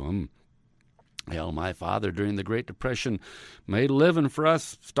back to them. Hell, my father, during the Great Depression, made a living for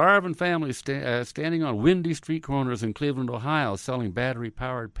us starving families standing on windy street corners in Cleveland, Ohio, selling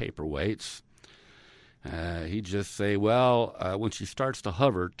battery-powered paperweights. He'd just say, well, when she starts to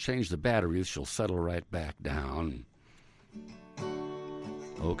hover, change the batteries, she'll settle right back down.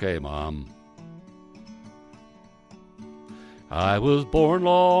 Okay, Mom. I was born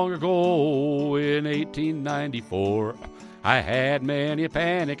long ago in 1894. I had many a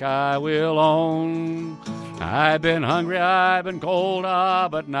panic, I will own. I've been hungry, I've been cold,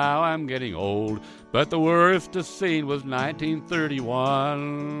 but now I'm getting old. But the worst to see was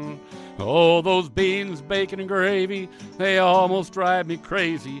 1931. Oh, those beans, bacon, and gravy, they almost drive me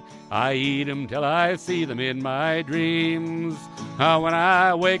crazy. I eat 'em till I see them in my dreams. When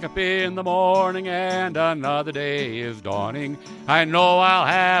I wake up in the morning and another day is dawning, I know I'll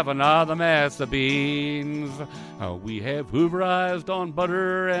have another mess of beans. We have Hooverized on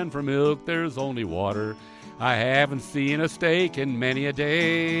butter, and for milk there's only water. I haven't seen a steak in many a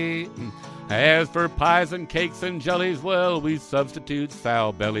day. As for pies and cakes and jellies, well, we substitute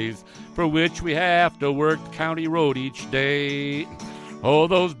sow bellies, for which we have to work the county road each day. Oh,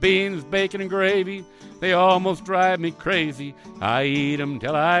 those beans, bacon, and gravy, they almost drive me crazy. I eat 'em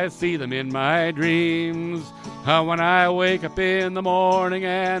till I see them in my dreams. When I wake up in the morning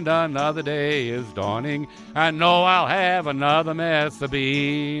and another day is dawning, I know I'll have another mess of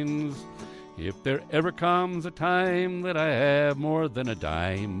beans. If there ever comes a time that I have more than a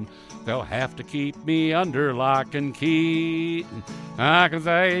dime, they'll have to keep me under lock and key. 'Cause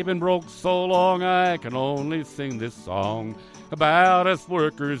I've been broke so long I can only sing this song about us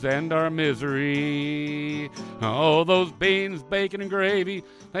workers and our misery. Oh, those beans, bacon, and gravy,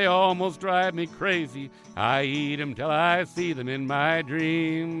 they almost drive me crazy. I eat 'em till I see them in my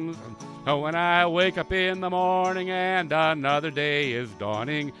dreams. When I wake up in the morning and another day is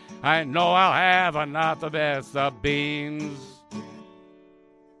dawning, I know I'll have another mess of beans.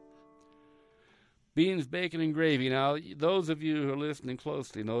 Beans, bacon, and gravy. Now, those of you who are listening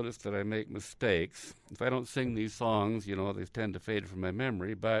closely notice that I make mistakes. If I don't sing these songs, you know, they tend to fade from my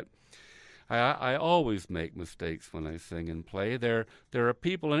memory, but I always make mistakes when I sing and play. There are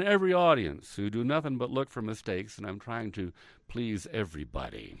people in every audience who do nothing but look for mistakes, and I'm trying to please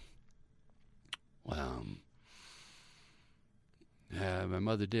everybody. Well, my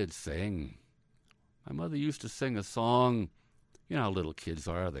mother did sing. My mother used to sing a song. You know how little kids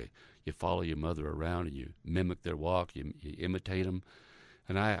are. You follow your mother around and you mimic their walk, you imitate them.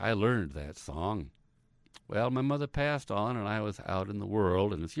 And I learned that song. Well, my mother passed on and I was out in the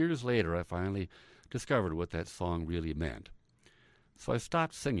world, and it's years later I finally discovered what that song really meant. So I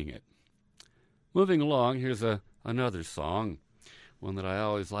stopped singing it. Moving along, here's another song, one that I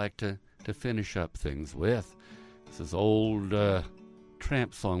always like to finish up things with. This is old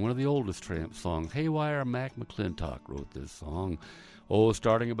Tramp song, one of the oldest Tramp songs. Haywire Mac McClintock wrote this song. Oh,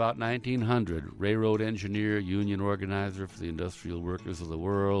 starting about 1900, railroad engineer, union organizer for the industrial workers of the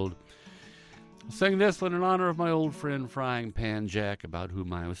world. I'll sing this one in honor of my old friend Frying Pan Jack, about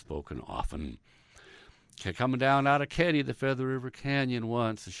whom I have spoken often. Coming down out of Keddie, the Feather River Canyon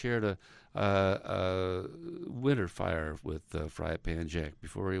once, I shared a winter fire with Frying Pan Jack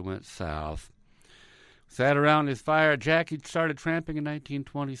before he went south. Sat around his fire. Jackie started tramping in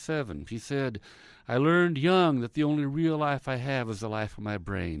 1927. He said, I learned young that the only real life I have is the life of my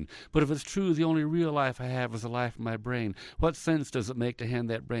brain. But if it's true the only real life I have is the life of my brain, what sense does it make to hand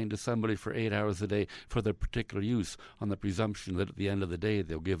that brain to somebody for 8 hours a day for their particular use, on the presumption that at the end of the day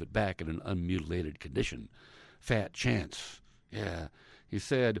they'll give it back in an unmutilated condition? Fat chance. Yeah. He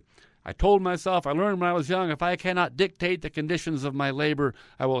said, I told myself, I learned when I was young, if I cannot dictate the conditions of my labor,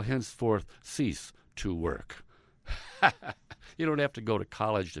 I will henceforth cease to work. You don't have to go to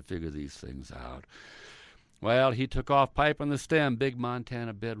college to figure these things out. Well, he took off piping the stem, big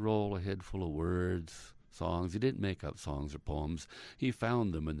Montana bedroll, a head full of words, songs. He didn't make up songs or poems. He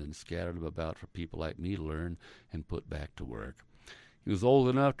found them and then scattered them about for people like me to learn and put back to work. He was old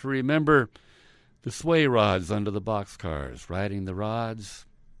enough to remember the sway rods under the boxcars, riding the rods,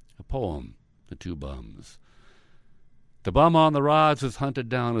 a poem, The Two Bums. The bum on the rods is hunted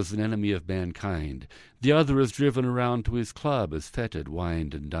down as an enemy of mankind. The other is driven around to his club as feted,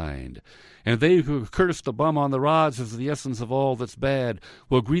 wined, and dined. And they who curse the bum on the rods as the essence of all that's bad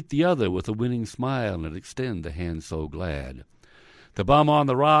will greet the other with a winning smile and extend the hand so glad. The bum on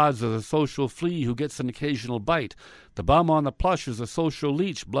the rods is a social flea who gets an occasional bite. The bum on the plush is a social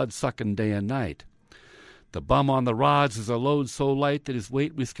leech, blood-sucking day and night. The bum on the rods is a load so light that his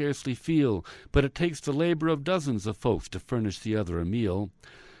weight we scarcely feel, but it takes the labor of dozens of folks to furnish the other a meal.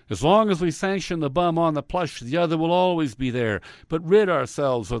 As long as we sanction the bum on the plush, the other will always be there, but rid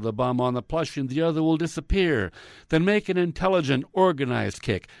ourselves of the bum on the plush and the other will disappear. Then make an intelligent, organized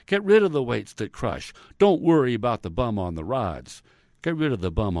kick. Get rid of the weights that crush. Don't worry about the bum on the rods. Get rid of the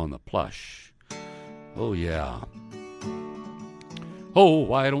bum on the plush. Oh, yeah. Oh,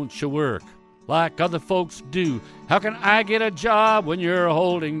 why don't you work like other folks do? How can I get a job when you're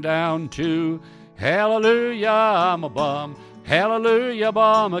holding down two? Hallelujah, I'm a bum. Hallelujah,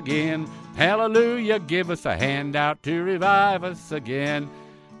 bum again. Hallelujah, give us a handout to revive us again.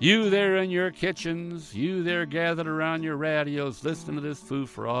 You there in your kitchens, you there gathered around your radios, listening to this food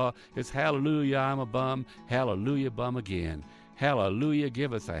for all. It's hallelujah, I'm a bum. Hallelujah, bum again. Hallelujah,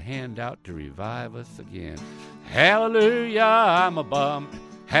 give us a handout to revive us again. Hallelujah, I'm a bum.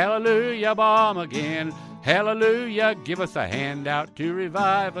 Hallelujah, bum again. Hallelujah, give us a handout to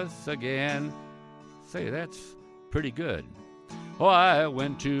revive us again. Say, that's pretty good. Oh, I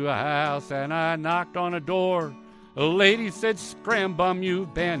went to a house and I knocked on a door. A lady said, "Scram, bum,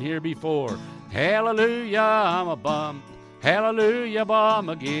 you've been here before." Hallelujah, I'm a bum. Hallelujah, bum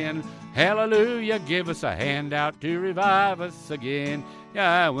again. Hallelujah, give us a handout to revive us again.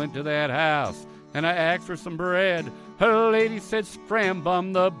 Yeah, I went to that house and I asked for some bread. Her lady said, "Scram,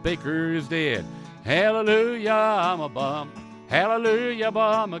 bum, the baker is dead." Hallelujah, I'm a bum. Hallelujah,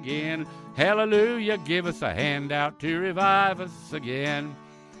 bum again. Hallelujah, give us a handout to revive us again.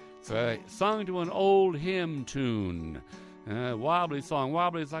 It's sung to an old hymn tune. Wobbly song.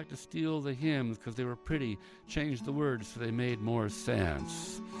 Wobblies like to steal the hymns because they were pretty, changed the words so they made more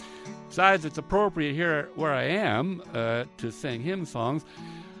sense. Besides, it's appropriate here where I am to sing hymn songs.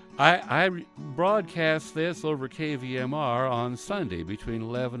 I broadcast this over KVMR on Sunday between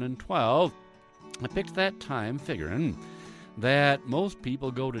 11 and 12. I picked that time figuring that most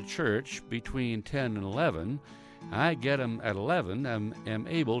people go to church between 10 and 11. I get them at 11 and am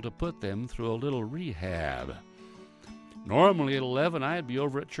able to put them through a little rehab. Normally at 11, I'd be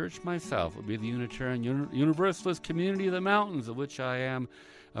over at church myself. It would be the Unitarian Universalist Community of the Mountains, of which I am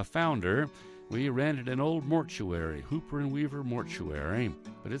a founder. We rented an old mortuary, Hooper and Weaver Mortuary,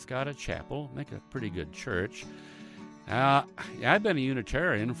 but it's got a chapel, make a pretty good church. I've been a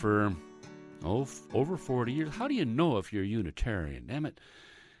Unitarian for over 40 years. How do you know if you're a Unitarian? Damn it.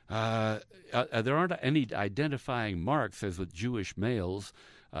 There aren't any identifying marks as with Jewish males.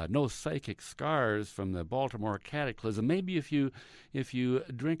 No psychic scars from the Baltimore Cataclysm. Maybe if you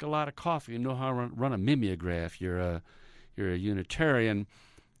drink a lot of coffee and know how to run a mimeograph, you're a Unitarian.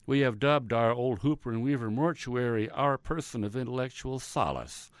 We have dubbed our old Hooper and Weaver mortuary our person of intellectual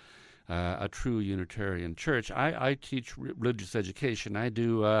solace, a true Unitarian church. I teach religious education. I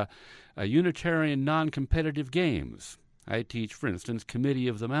do a Unitarian non-competitive games. I teach, for instance, Committee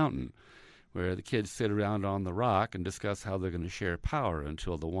of the Mountain, where the kids sit around on the rock and discuss how they're going to share power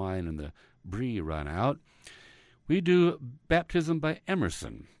until the wine and the brie run out. We do baptism by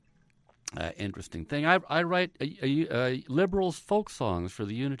Emerson. Interesting thing. I write liberals folk songs for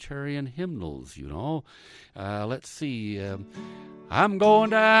the Unitarian hymnals, you know. Let's see. I'm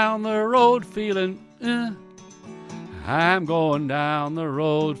going down the road feeling, I'm going down the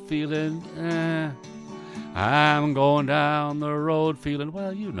road feeling, I'm going down the road feeling,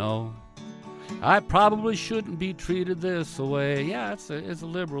 well, you know. I probably shouldn't be treated this way. Yeah, it's a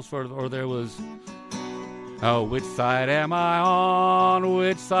liberal sort of, or there was, oh, which side am I on?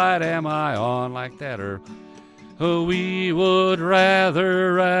 Which side am I on? Like that, or oh, we would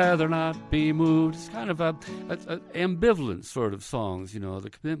rather not be moved. It's kind of a ambivalent sort of songs, you know. The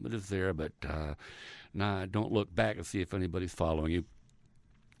commitment is there, but don't look back and see if anybody's following you.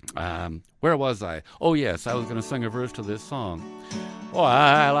 Where was I? Oh, yes, I was going to sing a verse to this song. Oh,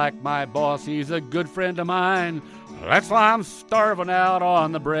 I like my boss, he's a good friend of mine. That's why I'm starving out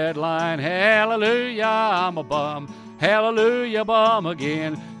on the bread line. Hallelujah, I'm a bum. Hallelujah, bum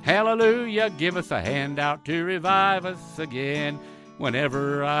again. Hallelujah, give us a handout to revive us again.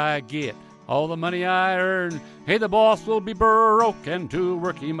 Whenever I get all the money I earn, hey, the boss will be broke and to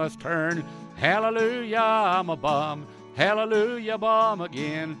work he must turn. Hallelujah, I'm a bum. Hallelujah, bum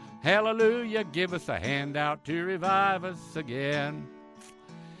again. Hallelujah, give us a handout to revive us again.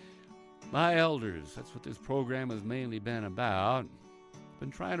 My elders, that's what this program has mainly been about.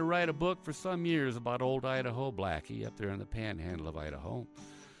 Been trying to write a book for some years about old Idaho Blackie up there in the panhandle of Idaho.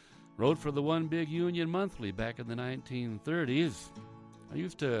 Wrote for the One Big Union Monthly back in the 1930s. I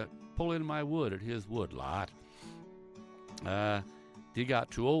used to pull in my wood at his wood lot. He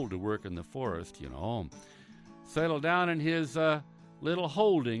got too old to work in the forest, you know. Settled down in his little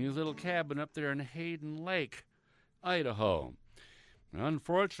holding, his little cabin up there in Hayden Lake, Idaho.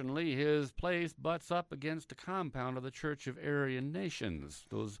 Unfortunately, his place butts up against the compound of the Church of Aryan Nations,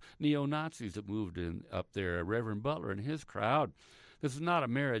 those neo-Nazis that moved in up there, Reverend Butler and his crowd. This is not a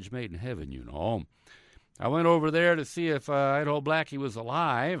marriage made in heaven, you know. I went over there to see if Idaho Blackie was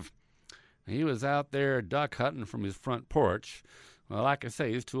alive. He was out there duck hunting from his front porch. Well, like I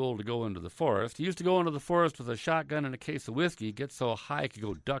say, he's too old to go into the forest. He used to go into the forest with a shotgun and a case of whiskey, get so high he could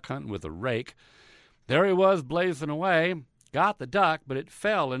go duck hunting with a rake. There he was, blazing away. Got the duck, but it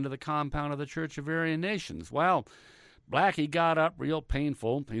fell into the compound of the Church of Aryan Nations. Well, Blackie got up real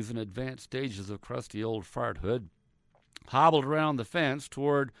painful. He's in advanced stages of crusty old farthood. Hobbled around the fence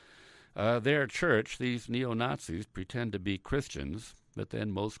toward their church. These neo-Nazis pretend to be Christians, but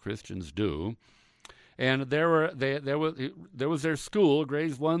then most Christians do. And there was their school,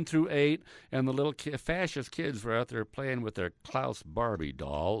 grades 1 through 8, and the little fascist kids were out there playing with their Klaus Barbie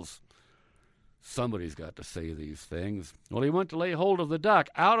dolls. Somebody's got to say these things. Well, he went to lay hold of the duck.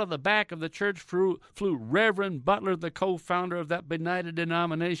 Out of the back of the church flew Reverend Butler, the co-founder of that benighted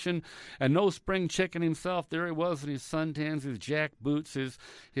denomination, and no spring chicken himself. There he was in his suntans, his jack boots, his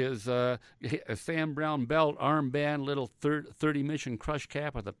Sam Brown belt, armband, little 30 Mission crush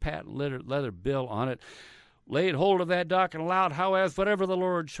cap with a patent leather bill on it. Laid hold of that duck and allowed how as whatever the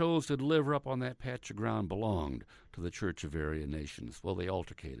Lord chose to deliver up on that patch of ground belonged to the Church of Aryan Nations. Well, they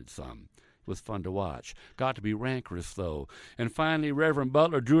altercated some. It was fun to watch. Got to be rancorous, though. And finally, Reverend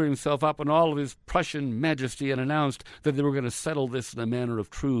Butler drew himself up in all of his Prussian majesty and announced that they were going to settle this in the manner of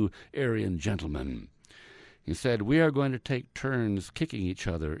true Aryan gentlemen. He said, we are going to take turns kicking each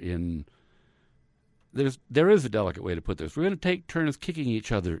other in... There is a delicate way to put this. We're going to take turns kicking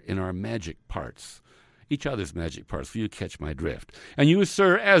each other in our magic parts. Each other's magic parts, for you catch my drift. And you,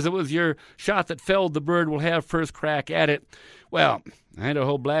 sir, as it was your shot that felled the bird, will have first crack at it. Well,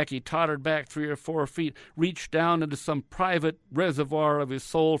 Idaho Blackie tottered back 3 or 4 feet, reached down into some private reservoir of his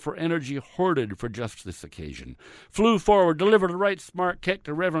soul for energy hoarded for just this occasion. Flew forward, delivered a right smart kick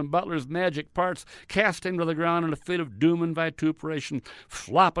to Reverend Butler's magic parts, cast him to the ground in a fit of doom and vituperation,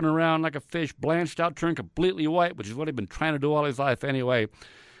 flopping around like a fish, blanched out, turned completely white, which is what he'd been trying to do all his life anyway.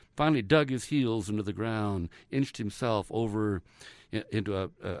 Finally dug his heels into the ground, inched himself over into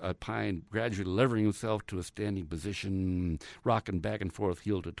a pine, gradually levering himself to a standing position, rocking back and forth,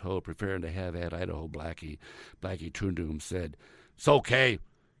 heel to toe, preparing to have at Idaho Blackie. Blackie turned to him and said, "It's okay.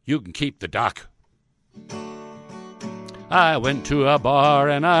 You can keep the duck." I went to a bar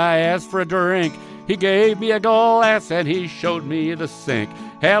and I asked for a drink. He gave me a glass and he showed me the sink.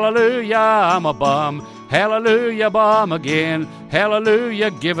 Hallelujah, I'm a bum. Hallelujah, bum again.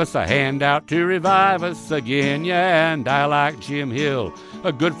 Hallelujah, give us a handout to revive us again. Yeah, and I like Jim Hill,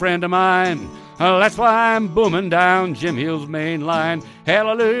 a good friend of mine. That's why I'm booming down Jim Hill's main line.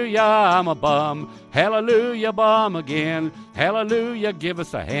 Hallelujah, I'm a bum. Hallelujah, bum again. Hallelujah, give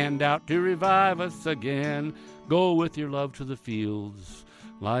us a handout to revive us again. Go with your love to the fields.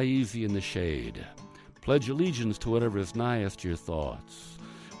 Lie easy in the shade. Pledge allegiance to whatever is nighest your thoughts.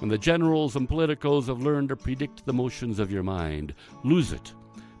 When the generals and politicos have learned to predict the motions of your mind, lose it.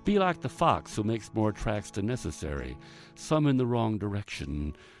 Be like the fox who makes more tracks than necessary. Some in the wrong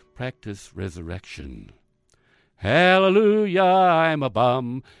direction. Practice resurrection. Hallelujah, I'm a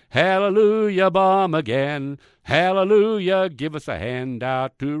bum. Hallelujah, bum again. Hallelujah, give us a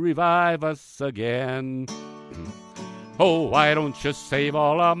handout to revive us again. Oh, why don't you save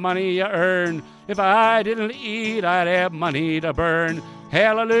all the money you earn? If I didn't eat, I'd have money to burn.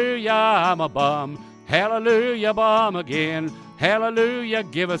 Hallelujah, I'm a bum. Hallelujah, bum again. Hallelujah,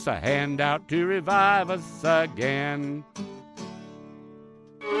 give us a handout to revive us again.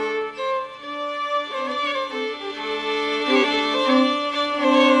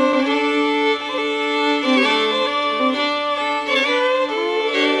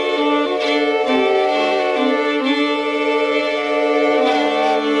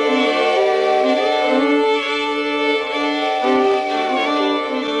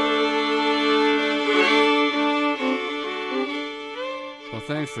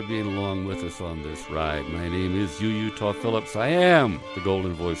 thanks for being along with us on this ride. My name is Utah Phillips. I am the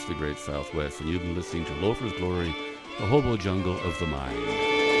golden voice of the Great Southwest, and you've been listening to Loafer's Glory, the hobo jungle of the mind.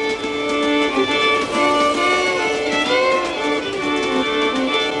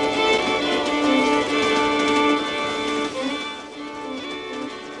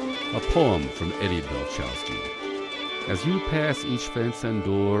 A poem from Eddie Belchowski. As you pass each fence and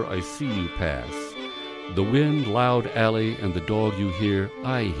door, I see you pass. The wind, loud alley, and the dog you hear,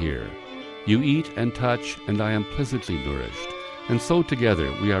 I hear. You eat and touch, and I am pleasantly nourished. And so together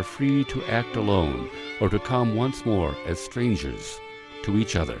we are free to act alone, or to come once more as strangers to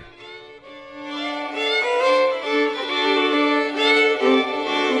each other.